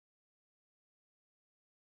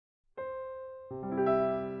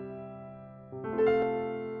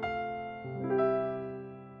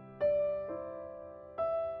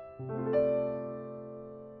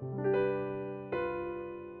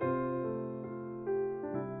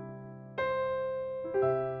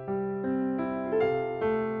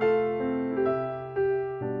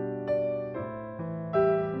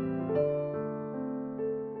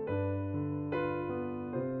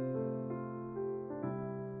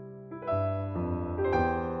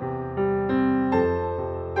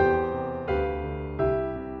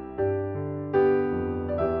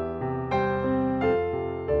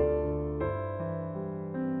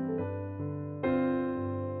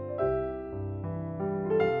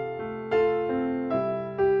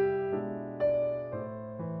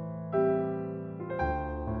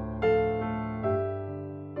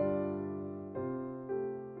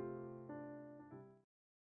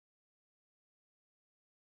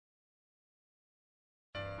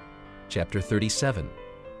Chapter 37.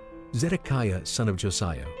 Zedekiah, son of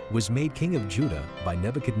Josiah, was made king of Judah by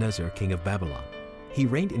Nebuchadnezzar, king of Babylon. He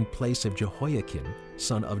reigned in place of Jehoiakim,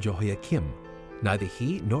 son of Jehoiakim. Neither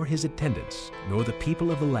he nor his attendants, nor the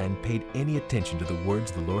people of the land paid any attention to the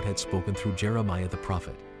words the Lord had spoken through Jeremiah the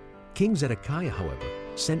prophet. King Zedekiah, however,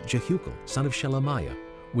 sent Jehucal, son of Shelemiah,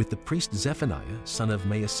 with the priest Zephaniah, son of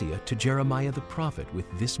Maaseiah, to Jeremiah the prophet with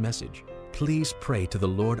this message: "Please pray to the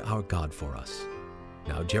Lord our God for us."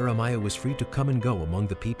 Now Jeremiah was free to come and go among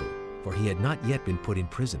the people, for he had not yet been put in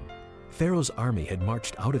prison. Pharaoh's army had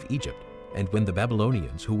marched out of Egypt, and when the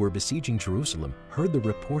Babylonians, who were besieging Jerusalem, heard the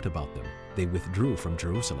report about them, they withdrew from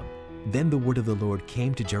Jerusalem. Then the word of the Lord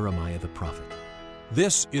came to Jeremiah the prophet.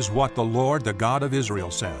 This is what the Lord, the God of Israel,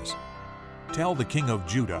 says. Tell the king of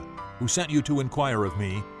Judah, who sent you to inquire of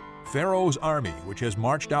me, Pharaoh's army, which has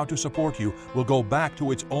marched out to support you, will go back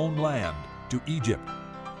to its own land, to Egypt.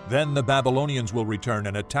 Then the Babylonians will return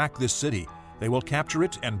and attack this city. They will capture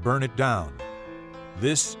it and burn it down.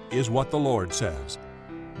 This is what the Lord says.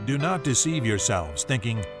 Do not deceive yourselves,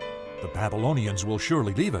 thinking, the Babylonians will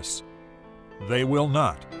surely leave us. They will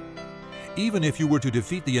not. Even if you were to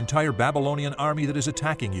defeat the entire Babylonian army that is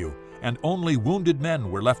attacking you, and only wounded men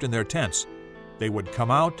were left in their tents, they would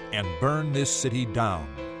come out and burn this city down.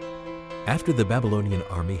 After the Babylonian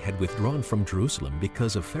army had withdrawn from Jerusalem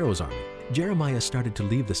because of Pharaoh's army, Jeremiah started to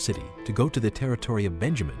leave the city to go to the territory of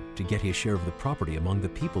Benjamin to get his share of the property among the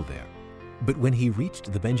people there. But when he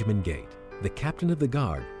reached the Benjamin gate, the captain of the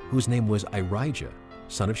guard, whose name was Irijah,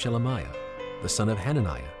 son of Shelemiah, the son of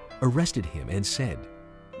Hananiah, arrested him and said,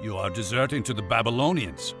 "You are deserting to the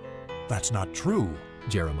Babylonians." That's not true,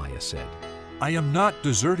 Jeremiah said. I am not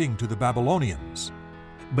deserting to the Babylonians.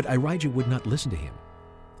 But Irijah would not listen to him.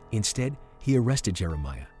 Instead, he arrested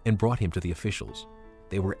Jeremiah and brought him to the officials.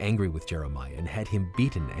 They were angry with Jeremiah and had him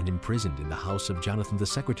beaten and imprisoned in the house of Jonathan the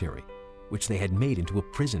secretary, which they had made into a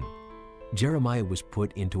prison. Jeremiah was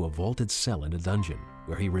put into a vaulted cell in a dungeon,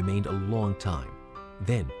 where he remained a long time.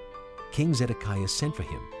 Then King Zedekiah sent for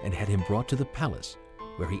him and had him brought to the palace,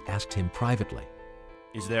 where he asked him privately.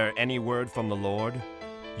 "Is there any word from the Lord?"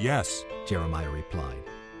 Yes, Jeremiah replied.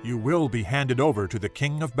 "You will be handed over to the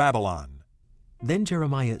king of Babylon." Then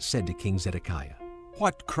Jeremiah said to King Zedekiah,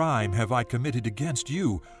 What crime have I committed against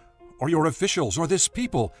you, or your officials, or this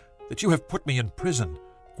people, that you have put me in prison?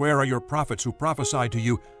 Where are your prophets who prophesied to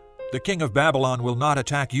you, the king of Babylon will not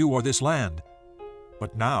attack you or this land?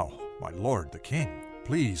 But now, my lord the king,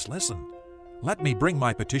 please listen. Let me bring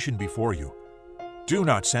my petition before you. Do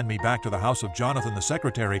not send me back to the house of Jonathan the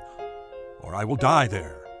secretary, or I will die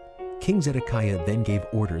there." King Zedekiah then gave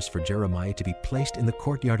orders for Jeremiah to be placed in the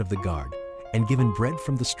courtyard of the guard and given bread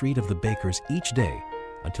from the street of the bakers each day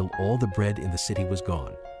until all the bread in the city was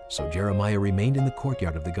gone. So Jeremiah remained in the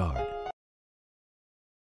courtyard of the guard.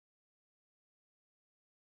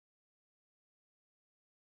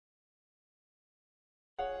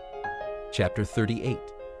 Chapter 38.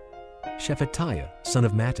 Shephatiah, son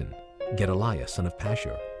of Mattan, Gedaliah, son of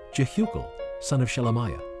Pashur, Jehucal, son of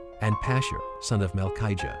Shelemiah, and Pashur, son of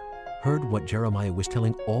Malchijah, heard what Jeremiah was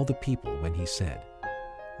telling all the people when he said,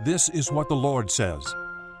 "This is what the Lord says.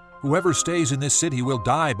 Whoever stays in this city will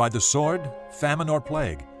die by the sword, famine, or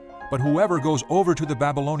plague. But whoever goes over to the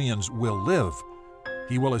Babylonians will live.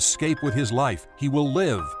 He will escape with his life. He will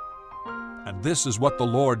live. And this is what the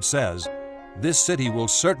Lord says. This city will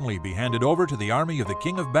certainly be handed over to the army of the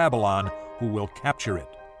king of Babylon, who will capture it."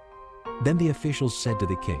 Then the officials said to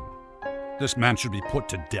the king, "This man should be put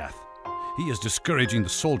to death. He is discouraging the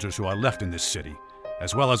soldiers who are left in this city,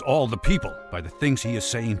 as well as all the people, by the things he is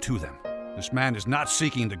saying to them. This man is not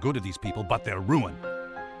seeking the good of these people, but their ruin."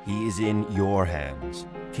 "He is in your hands,"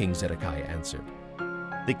 King Zedekiah answered.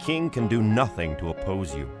 "The king can do nothing to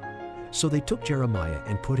oppose you. So they took Jeremiah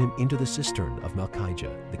and put him into the cistern of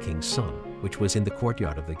Malchijah, the king's son, which was in the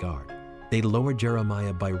courtyard of the guard. They lowered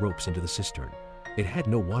Jeremiah by ropes into the cistern. It had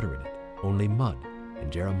no water in it, only mud,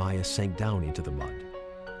 and Jeremiah sank down into the mud.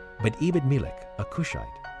 But Ebed-Melech, a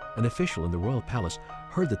Cushite, an official in the royal palace,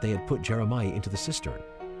 heard that they had put Jeremiah into the cistern.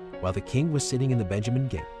 While the king was sitting in the Benjamin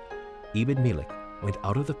gate, Ebed-Melech went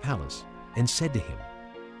out of the palace and said to him,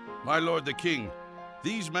 My lord the king,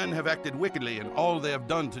 these men have acted wickedly in all they have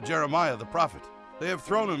done to Jeremiah the prophet. They have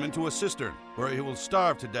thrown him into a cistern, where he will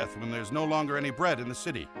starve to death when there is no longer any bread in the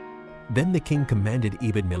city. Then the king commanded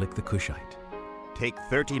Ebed-Melech the Cushite, Take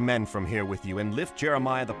 30 men from here with you and lift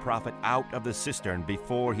Jeremiah the prophet out of the cistern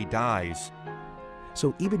before he dies.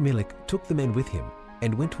 So Ebed-Melech took the men with him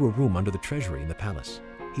and went to a room under the treasury in the palace.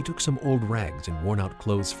 He took some old rags and worn-out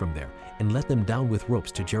clothes from there and let them down with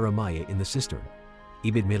ropes to Jeremiah in the cistern.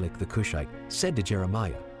 Ebed-Melech the Cushite said to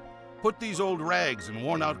Jeremiah, Put these old rags and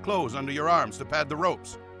worn-out clothes under your arms to pad the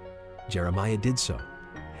ropes. Jeremiah did so,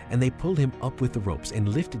 and they pulled him up with the ropes and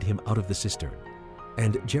lifted him out of the cistern.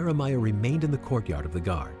 And Jeremiah remained in the courtyard of the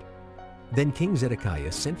guard. Then King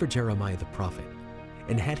Zedekiah sent for Jeremiah the prophet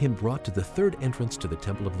and had him brought to the third entrance to the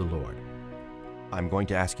temple of the Lord. I'm going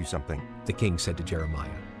to ask you something. The king said to Jeremiah.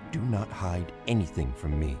 Do not hide anything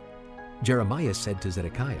from me. Jeremiah said to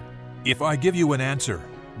Zedekiah, If I give you an answer,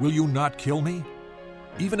 will you not kill me?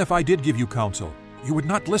 Even if I did give you counsel, you would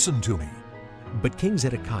not listen to me. But King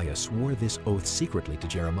Zedekiah swore this oath secretly to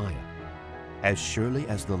Jeremiah. As surely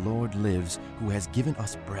as the Lord lives, who has given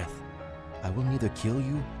us breath, I will neither kill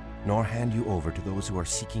you nor hand you over to those who are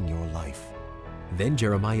seeking your life. Then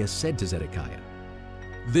Jeremiah said to Zedekiah,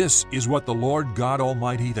 This is what the Lord God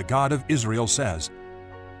Almighty, the God of Israel, says.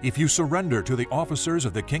 If you surrender to the officers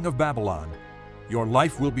of the king of Babylon, your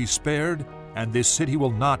life will be spared, and this city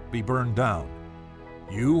will not be burned down.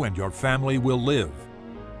 You and your family will live.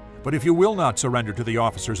 But if you will not surrender to the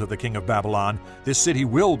officers of the king of Babylon, this city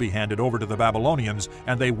will be handed over to the Babylonians,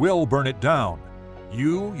 and they will burn it down.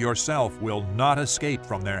 You yourself will not escape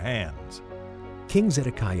from their hands. King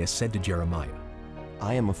Zedekiah said to Jeremiah,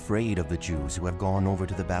 I am afraid of the Jews who have gone over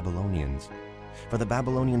to the Babylonians, for the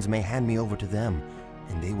Babylonians may hand me over to them,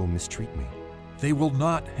 and they will mistreat me. They will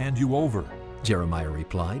not hand you over. Jeremiah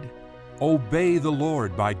replied, Obey the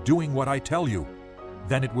Lord by doing what I tell you.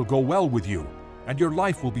 Then it will go well with you, and your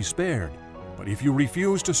life will be spared. But if you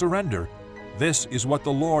refuse to surrender, this is what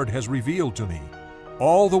the Lord has revealed to me.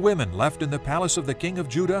 All the women left in the palace of the king of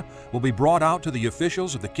Judah will be brought out to the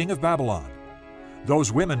officials of the king of Babylon.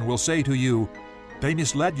 Those women will say to you, They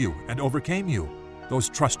misled you and overcame you, those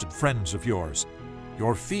trusted friends of yours.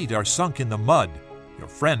 Your feet are sunk in the mud. Your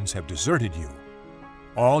friends have deserted you.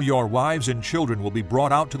 All your wives and children will be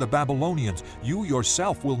brought out to the Babylonians. You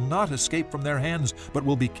yourself will not escape from their hands, but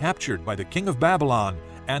will be captured by the king of Babylon,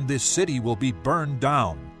 and this city will be burned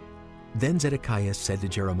down. Then Zedekiah said to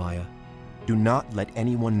Jeremiah, Do not let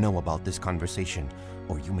anyone know about this conversation,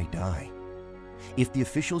 or you may die. If the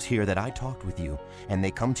officials hear that I talked with you, and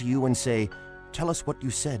they come to you and say, Tell us what you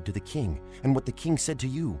said to the king, and what the king said to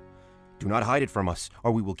you. Do not hide it from us,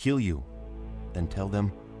 or we will kill you. Then tell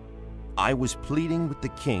them, I was pleading with the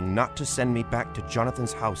king not to send me back to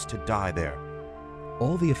Jonathan's house to die there.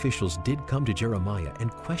 All the officials did come to Jeremiah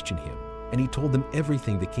and question him, and he told them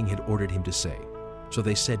everything the king had ordered him to say. So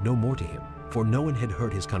they said no more to him, for no one had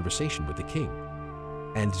heard his conversation with the king.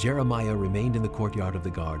 And Jeremiah remained in the courtyard of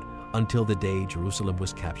the guard until the day Jerusalem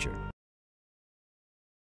was captured.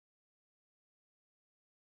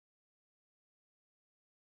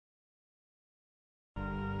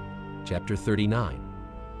 Chapter 39.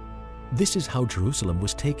 This is how Jerusalem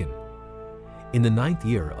was taken. In the 9th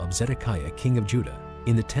year of Zedekiah, king of Judah,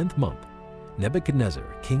 in the 10th month, Nebuchadnezzar,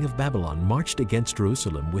 king of Babylon, marched against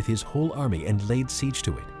Jerusalem with his whole army and laid siege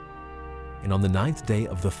to it. And on the 9th day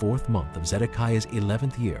of the 4th month of Zedekiah's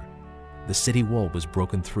 11th year, the city wall was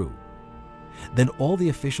broken through. Then all the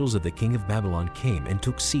officials of the king of Babylon came and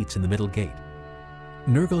took seats in the middle gate.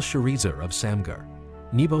 Nergal-Sharezer of Samgar,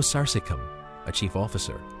 Nebo-Sarsechim, a chief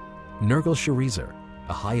officer, Nergal-Sharezer,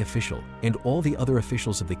 a high official, and all the other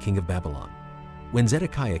officials of the king of Babylon. When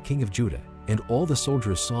Zedekiah, king of Judah, and all the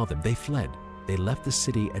soldiers saw them, they fled. They left the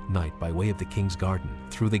city at night by way of the king's garden,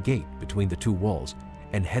 through the gate between the two walls,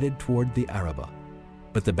 and headed toward the Arabah.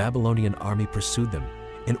 But the Babylonian army pursued them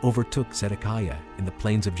and overtook Zedekiah in the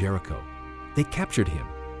plains of Jericho. They captured him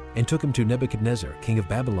and took him to Nebuchadnezzar, king of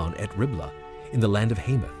Babylon, at Riblah, in the land of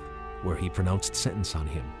Hamath, where he pronounced sentence on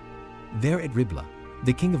him. There at Riblah,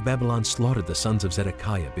 the king of Babylon slaughtered the sons of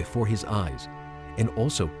Zedekiah before his eyes, and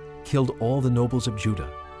also killed all the nobles of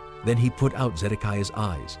Judah. Then he put out Zedekiah's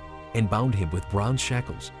eyes, and bound him with bronze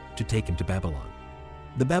shackles to take him to Babylon.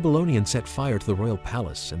 The Babylonians set fire to the royal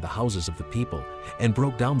palace and the houses of the people and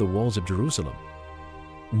broke down the walls of Jerusalem.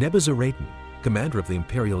 Nebuzaradan, commander of the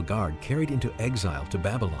imperial guard, carried into exile to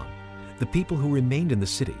Babylon the people who remained in the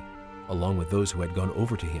city, along with those who had gone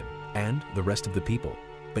over to him, and the rest of the people.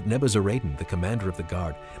 But Nebuzaradan, the commander of the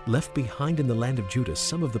guard, left behind in the land of Judah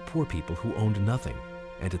some of the poor people who owned nothing,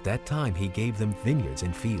 and at that time he gave them vineyards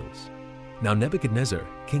and fields. Now Nebuchadnezzar,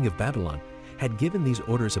 king of Babylon, had given these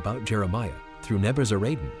orders about Jeremiah through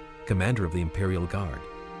Nebuzaradan, commander of the imperial guard.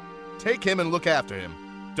 Take him and look after him.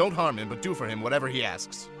 Don't harm him, but do for him whatever he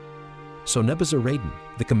asks. So Nebuzaradan,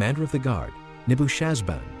 the commander of the guard,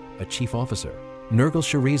 Nebuchadnezzar, a chief officer,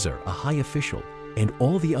 Nergal-Sharezer, a high official, and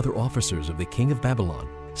all the other officers of the king of Babylon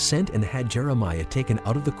sent and had Jeremiah taken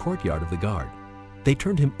out of the courtyard of the guard. They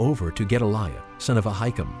turned him over to Gedaliah, son of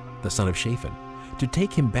Ahikam, the son of Shaphan, to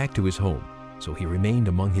take him back to his home, so he remained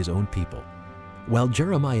among his own people. While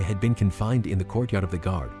Jeremiah had been confined in the courtyard of the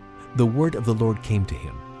guard, the word of the Lord came to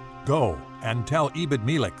him. Go and tell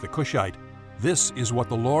Ebed-Melech the Cushite, this is what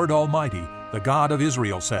the Lord Almighty, the God of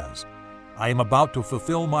Israel, says. I am about to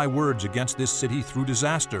fulfill my words against this city through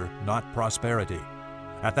disaster, not prosperity.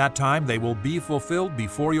 At that time they will be fulfilled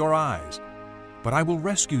before your eyes. But I will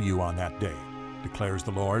rescue you on that day, declares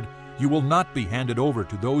the Lord. You will not be handed over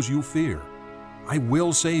to those you fear. I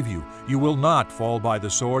will save you. You will not fall by the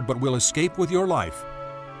sword, but will escape with your life,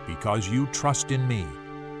 because you trust in me,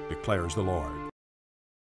 declares the Lord.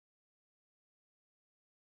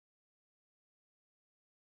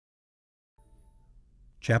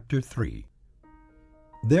 Chapter 3.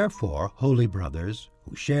 Therefore, holy brothers,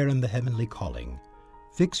 who share in the heavenly calling,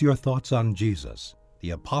 fix your thoughts on Jesus,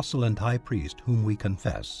 the apostle and high priest whom we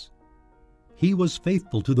confess. He was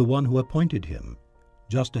faithful to the one who appointed him,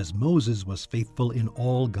 just as Moses was faithful in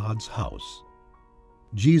all God's house.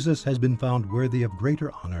 Jesus has been found worthy of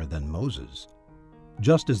greater honor than Moses,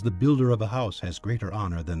 just as the builder of a house has greater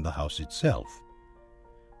honor than the house itself.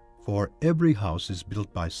 For every house is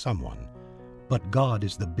built by someone, but God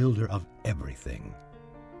is the builder of everything.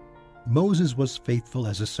 Moses was faithful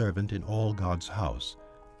as a servant in all God's house,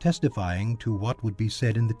 testifying to what would be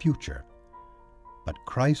said in the future. But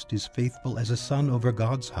Christ is faithful as a son over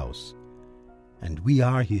God's house, and we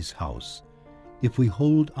are his house, if we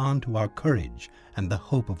hold on to our courage and the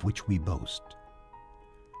hope of which we boast.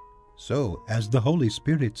 So, as the Holy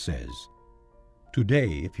Spirit says,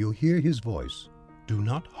 today, if you hear his voice, do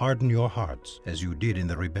not harden your hearts as you did in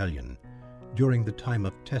the rebellion, during the time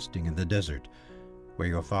of testing in the desert, where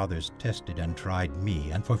your fathers tested and tried me,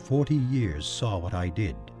 and for 40 years saw what I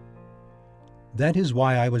did. That is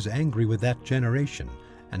why I was angry with that generation,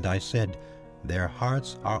 and I said, their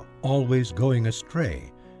hearts are always going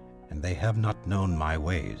astray, and they have not known my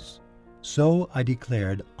ways. So I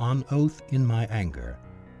declared on oath in my anger,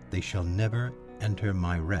 they shall never enter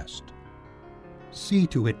my rest. See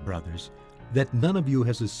to it, brothers, that none of you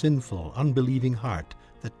has a sinful, unbelieving heart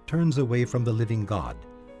that turns away from the living God,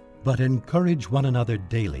 but encourage one another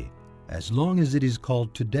daily, as long as it is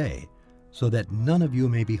called today, so that none of you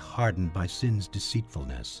may be hardened by sin's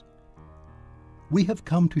deceitfulness. We have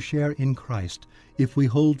come to share in Christ if we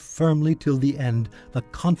hold firmly till the end the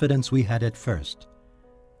confidence we had at first.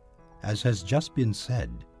 As has just been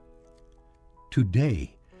said,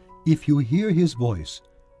 today, if you hear his voice,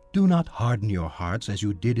 do not harden your hearts as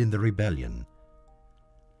you did in the rebellion.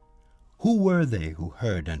 Who were they who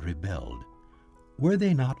heard and rebelled? Were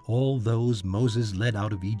they not all those Moses led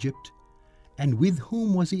out of Egypt? And with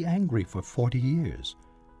whom was he angry for 40 years?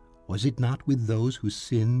 Was it not with those who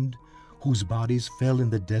sinned, whose bodies fell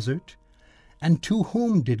in the desert? And to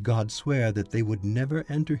whom did God swear that they would never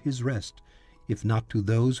enter his rest, if not to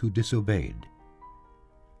those who disobeyed?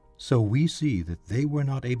 So we see that they were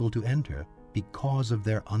not able to enter because of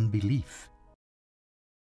their unbelief.